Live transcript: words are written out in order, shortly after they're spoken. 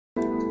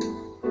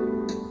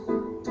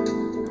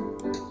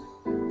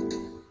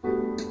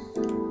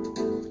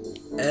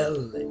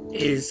L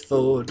is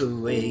for the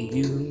way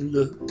you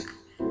look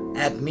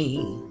at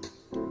me.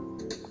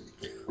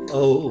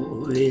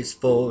 O is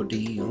for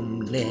the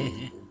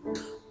only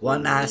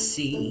one I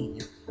see.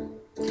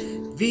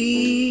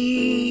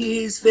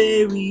 V is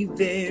very,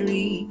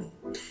 very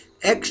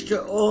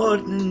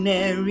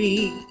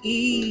extraordinary.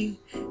 E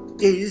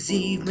is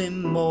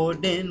even more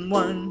than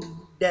one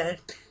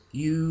that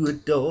you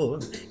adore.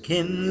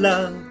 Can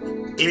love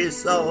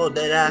is all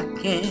that I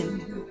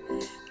can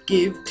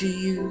give to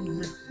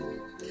you.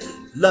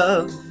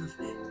 Love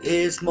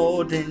is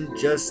more than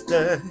just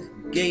a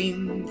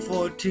game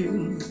for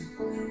two.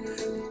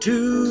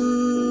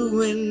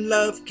 Two in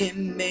love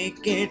can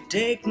make it.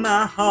 Take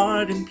my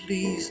heart and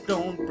please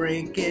don't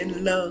break it.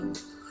 Love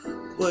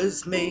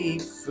was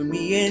made for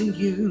me and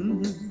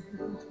you.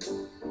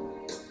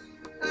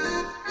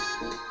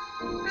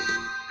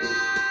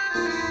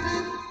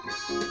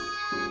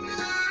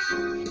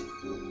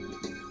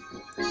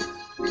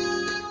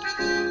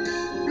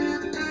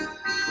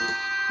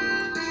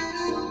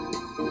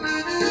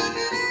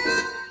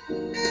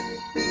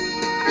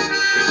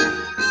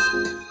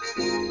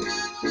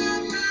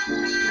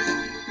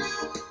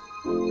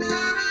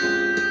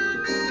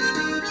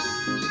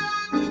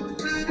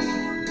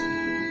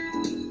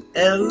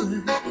 L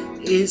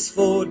is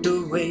for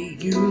the way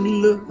you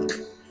look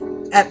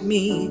at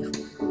me.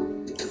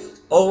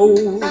 O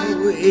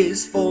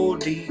is for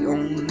the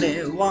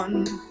only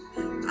one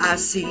I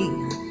see.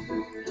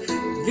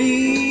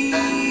 V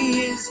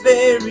is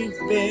very,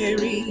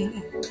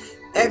 very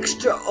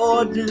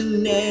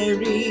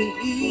extraordinary.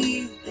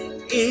 E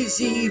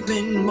is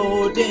even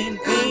more than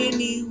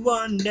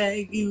anyone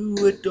that you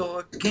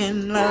adore.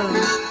 Can love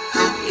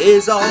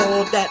is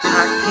all that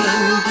I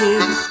can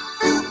give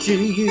to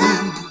you.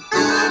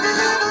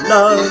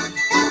 Love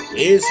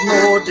is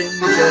more than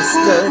just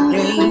a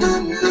game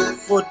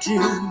for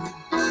two.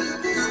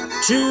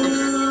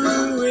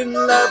 Two in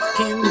love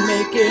can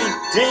make it.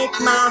 Take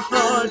my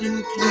heart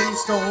and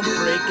please don't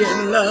break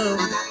it. Love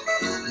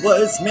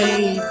was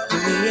made for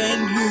me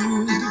and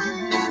you.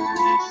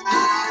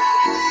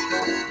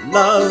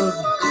 Love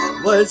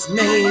was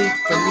made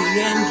for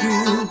me and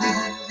you.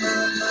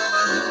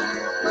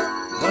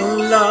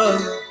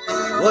 Love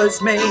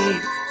was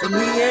made for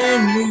me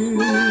and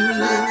you.